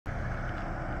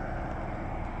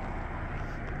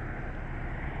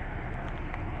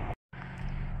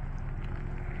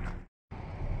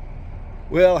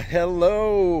Well,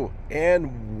 hello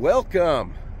and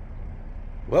welcome.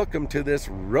 Welcome to this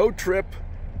road trip.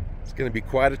 It's going to be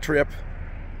quite a trip.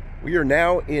 We are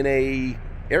now in a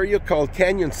area called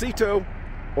Canyoncito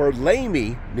or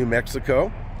Lamy, New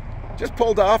Mexico. Just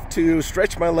pulled off to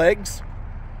stretch my legs.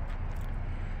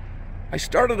 I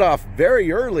started off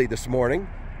very early this morning,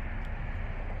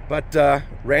 but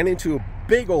ran into a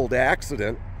big old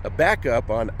accident, a backup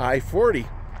on I-40.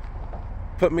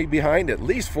 Put me behind at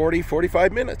least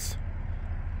 45 minutes.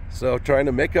 So trying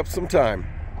to make up some time.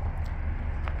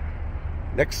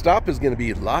 Next stop is going to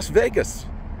be Las Vegas.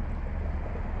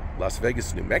 Las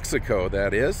Vegas, New Mexico,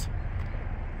 that is.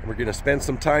 And we're going to spend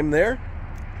some time there.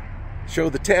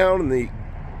 Show the town and the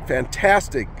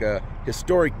fantastic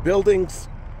historic buildings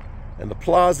and the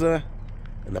Plaza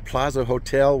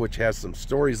Hotel, which has some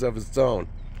stories of its own.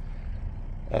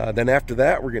 Then after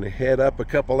that, we're going to head up a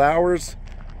couple hours,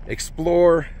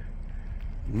 explore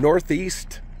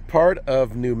northeast part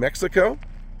of New Mexico,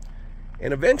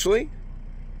 and eventually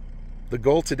the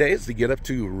goal today is to get up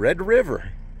to Red River.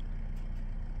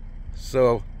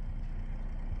 So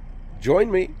join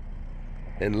me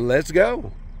and let's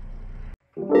go.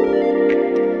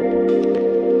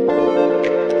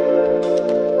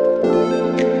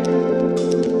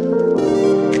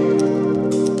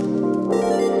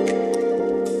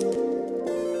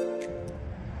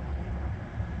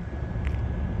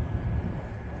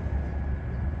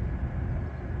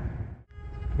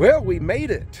 Well, we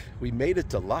made it. We made it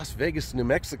to Las Vegas, New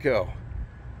Mexico.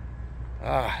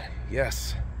 Ah,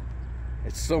 yes.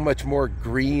 It's so much more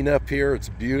green up here. It's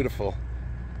beautiful.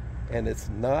 And it's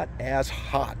not as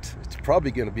hot. It's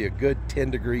probably going to be a good 10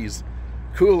 degrees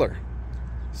cooler.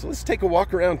 So let's take a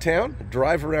walk around town,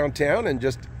 drive around town, and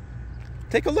just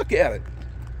take a look at it.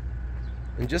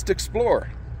 And just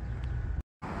explore.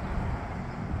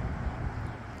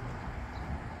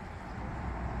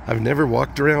 I've never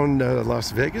walked around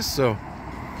Las Vegas, so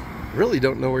really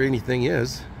don't know where anything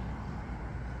is.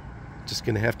 Just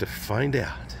gonna have to find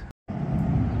out.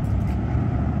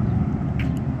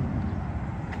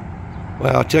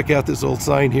 Wow, check out this old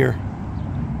sign here.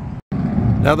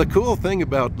 Now the cool thing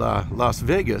about Las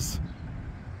Vegas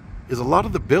is a lot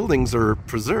of the buildings are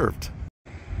preserved.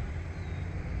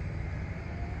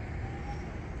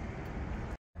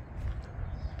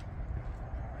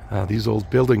 These old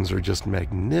buildings are just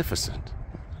magnificent.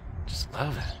 Just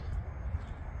love it.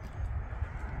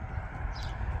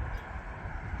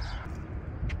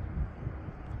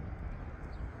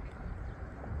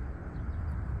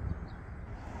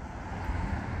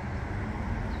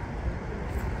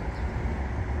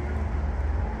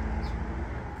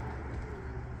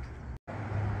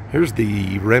 Here's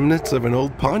the remnants of an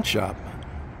old pawn shop.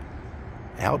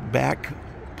 Outback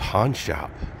Pawn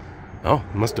Shop. Oh,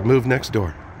 must have moved next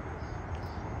door.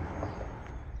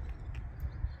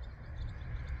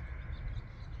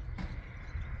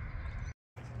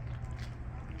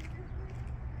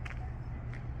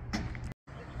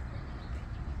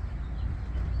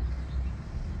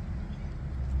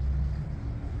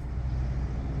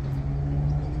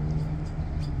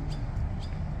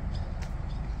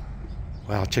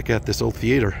 Wow, check out this old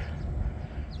theater.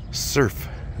 Surf.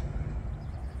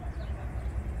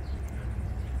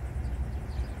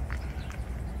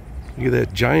 Look at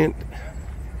that giant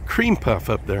cream puff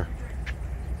up there.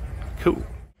 Cool.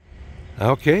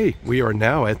 Okay, we are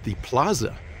now at the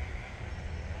Plaza,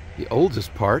 the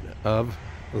oldest part of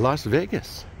Las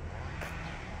Vegas.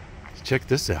 Check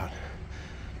this out.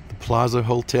 The Plaza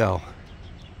Hotel.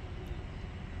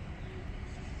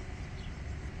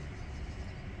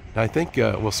 I think,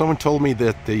 well, someone told me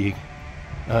that the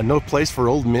No Place for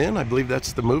Old Men, I believe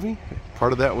that's the movie.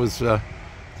 Part of that was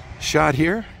shot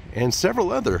here, and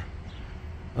several other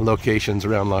locations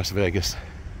around Las Vegas.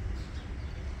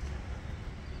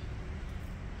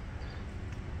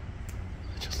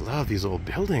 I just love these old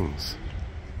buildings.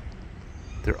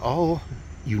 They're all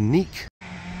unique.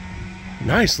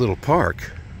 Nice little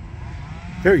park.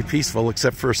 Very peaceful,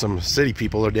 except for some city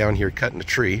people are down here cutting a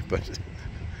tree, but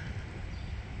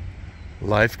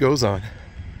life goes on.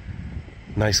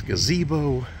 Nice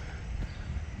gazebo,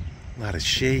 a lot of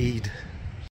shade.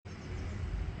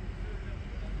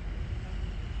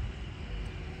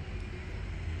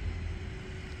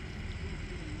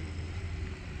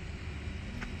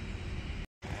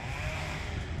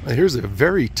 Now here's a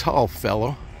very tall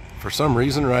fellow for some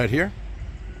reason right here.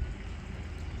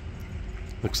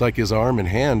 Looks like his arm and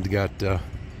hand got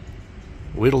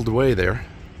whittled away there.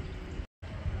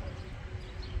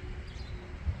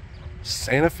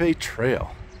 Santa Fe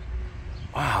Trail.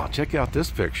 Wow, check out this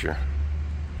picture.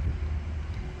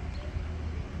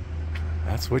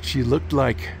 That's what she looked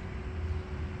like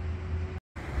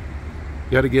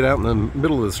Got to get out in the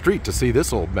middle of the street to see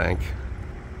this old bank.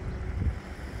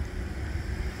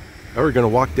 Now we're going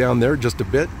to walk down there just a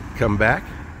bit, come back.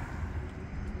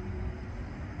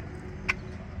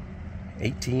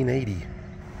 1880.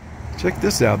 Check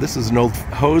this out. This is an old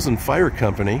hose and fire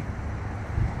company.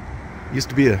 Used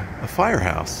to be a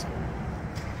firehouse.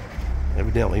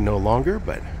 Evidently no longer,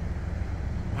 but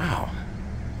wow.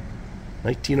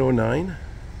 1909.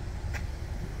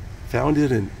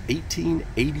 Founded in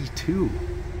 1882.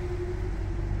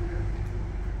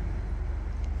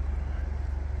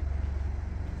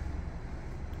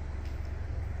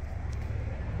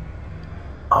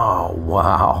 Oh,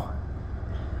 wow.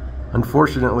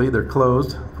 Unfortunately, they're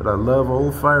closed, but I love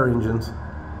old fire engines.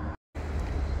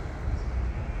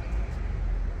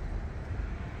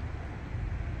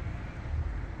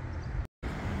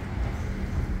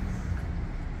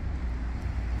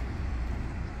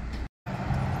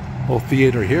 Whole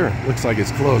theater here looks like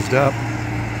it's closed up.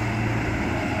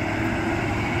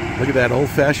 Look at that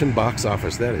old-fashioned box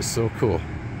office. That is so cool.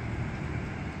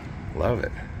 Love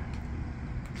it.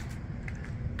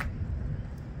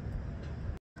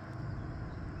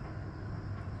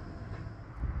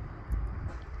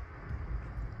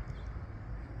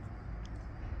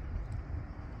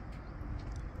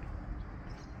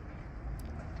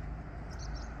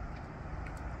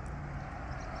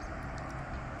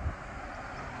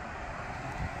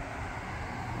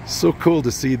 So cool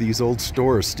to see these old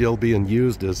stores still being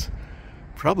used as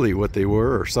probably what they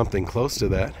were or something close to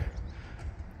that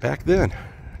back then.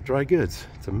 Dry goods.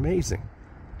 It's amazing.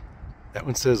 That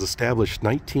one says established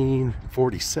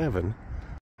 1947.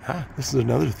 Ah, this is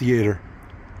another theater.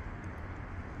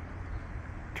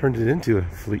 Turned it into a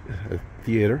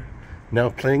theater. Now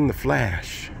playing The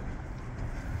Flash.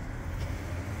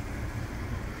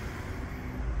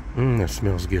 That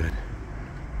smells good.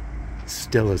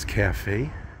 Stella's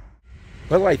Cafe.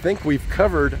 Well, I think we've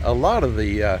covered a lot of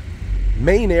the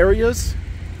main areas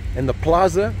and the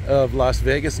plaza of Las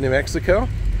Vegas, New Mexico.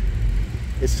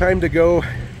 It's time to go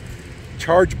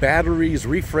charge batteries,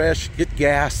 refresh, get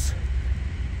gas.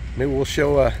 Maybe we'll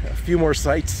show a few more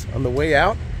sights on the way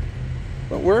out,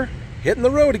 but we're hitting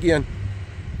the road again.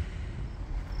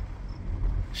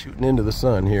 Shooting into the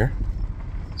sun here.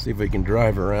 See if we can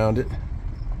drive around it.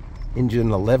 Engine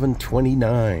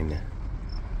 1129.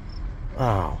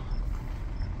 Wow.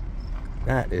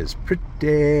 That is pretty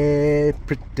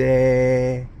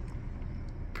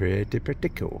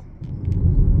cool.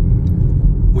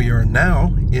 We are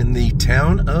now in the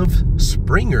town of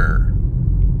Springer.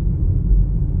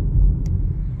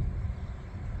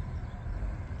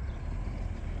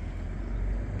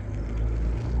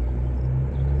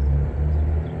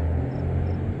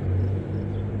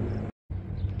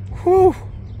 Whew!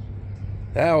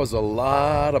 That was a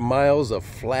lot of miles of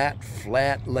flat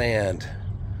land.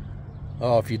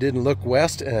 Oh, if you didn't look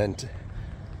west and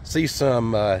see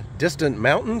some distant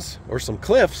mountains or some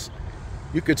cliffs,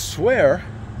 you could swear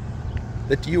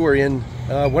that you were in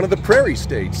one of the prairie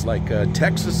states like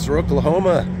Texas or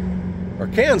Oklahoma or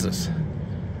Kansas.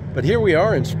 But here we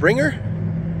are in Springer.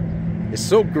 It's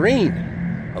so green.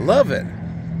 I love it.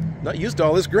 Not used to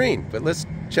all this green, but let's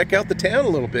check out the town a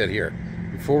little bit here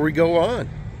before we go on.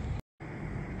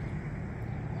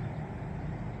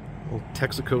 Old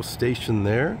Texaco station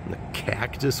there, and the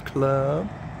Cactus Club.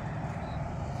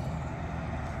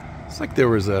 It's like there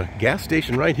was a gas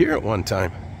station right here at one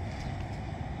time.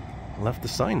 I left the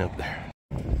sign up there.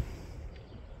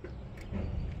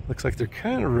 Looks like they're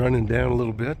kind of running down a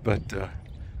little bit, but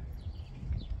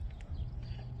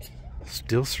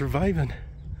still surviving.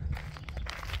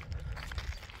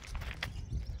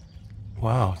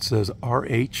 Wow, it says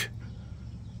R.H.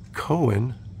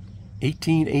 Cohen,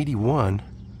 1881.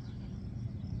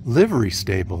 Livery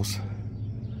stables.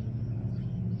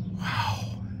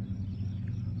 Wow.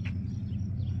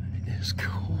 It is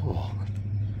cool.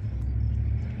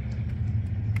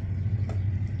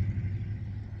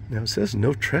 Now it says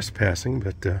no trespassing,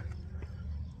 but the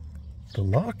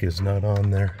lock is not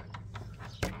on there.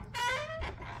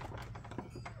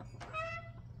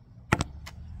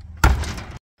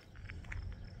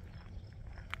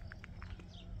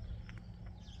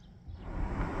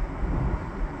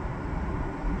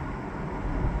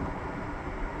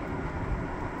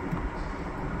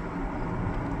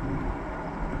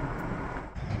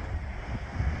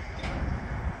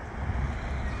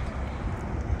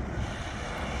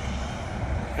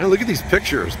 And look at these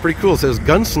pictures. Pretty cool. It says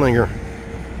Gunslinger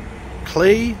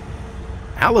Clay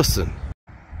Allison,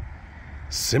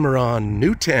 Cimarron,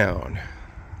 Newtown.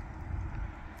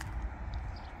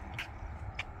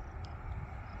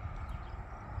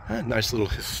 A nice little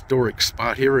historic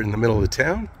spot here in the middle of the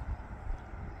town.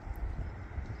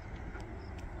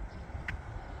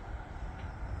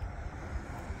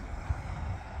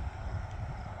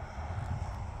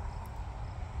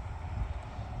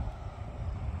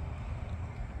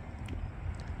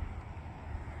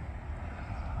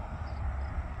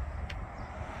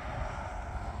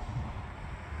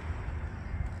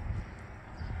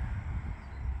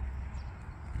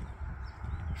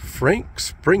 Frank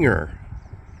Springer,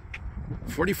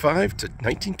 45 to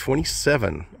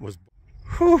 1927 was.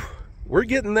 Whew, we're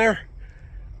getting there.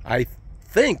 I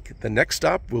think the next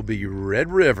stop will be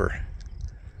Red River.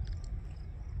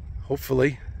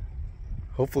 Hopefully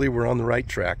we're on the right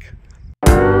track.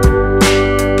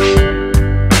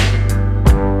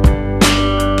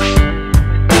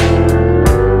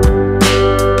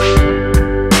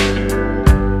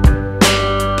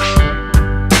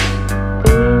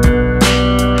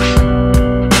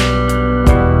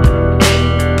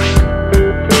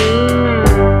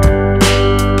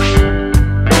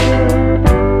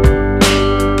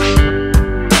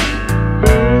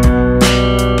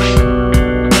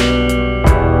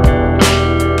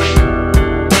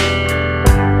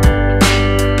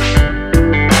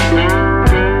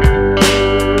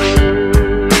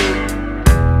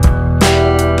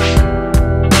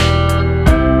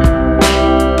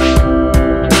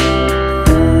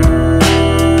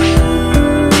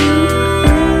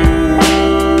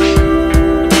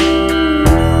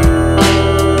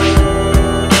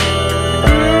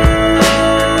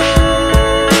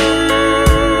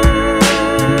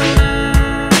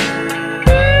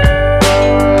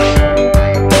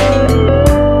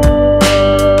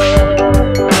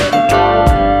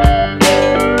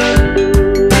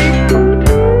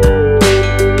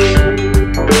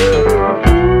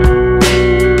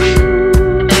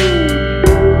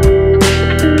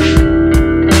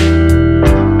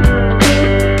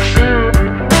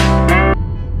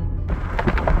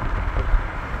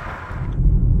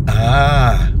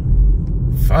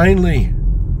 Finally,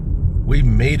 we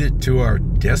made it to our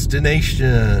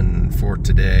destination for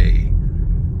today,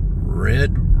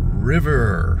 Red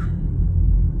River.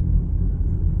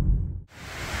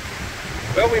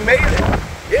 Well, we made it.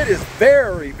 It is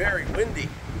very, very windy.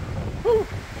 Whew.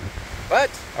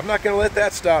 But I'm not going to let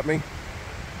that stop me.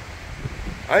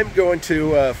 I'm going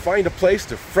to find a place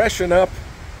to freshen up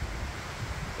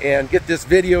and get this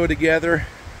video together.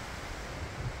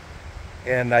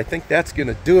 And I think that's going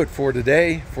to do it for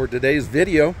today, for today's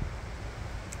video.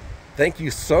 Thank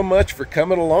you so much for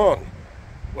coming along.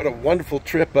 What a wonderful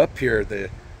trip up here,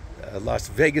 the Las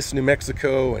Vegas, New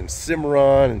Mexico, and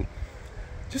Cimarron. And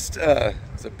just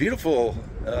it's a beautiful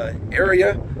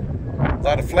area. A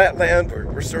lot of flat land.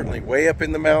 We're certainly way up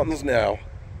in the mountains now.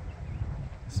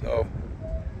 So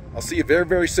I'll see you very,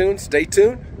 very soon. Stay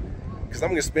tuned, because I'm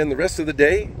going to spend the rest of the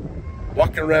day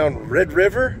walking around Red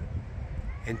River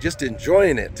and just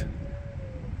enjoying it.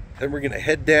 Then we're going to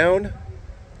head down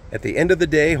at the end of the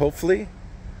day, hopefully,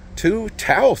 to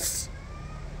Taos.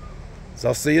 So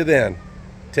I'll see you then.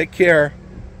 Take care.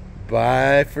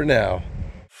 Bye for now.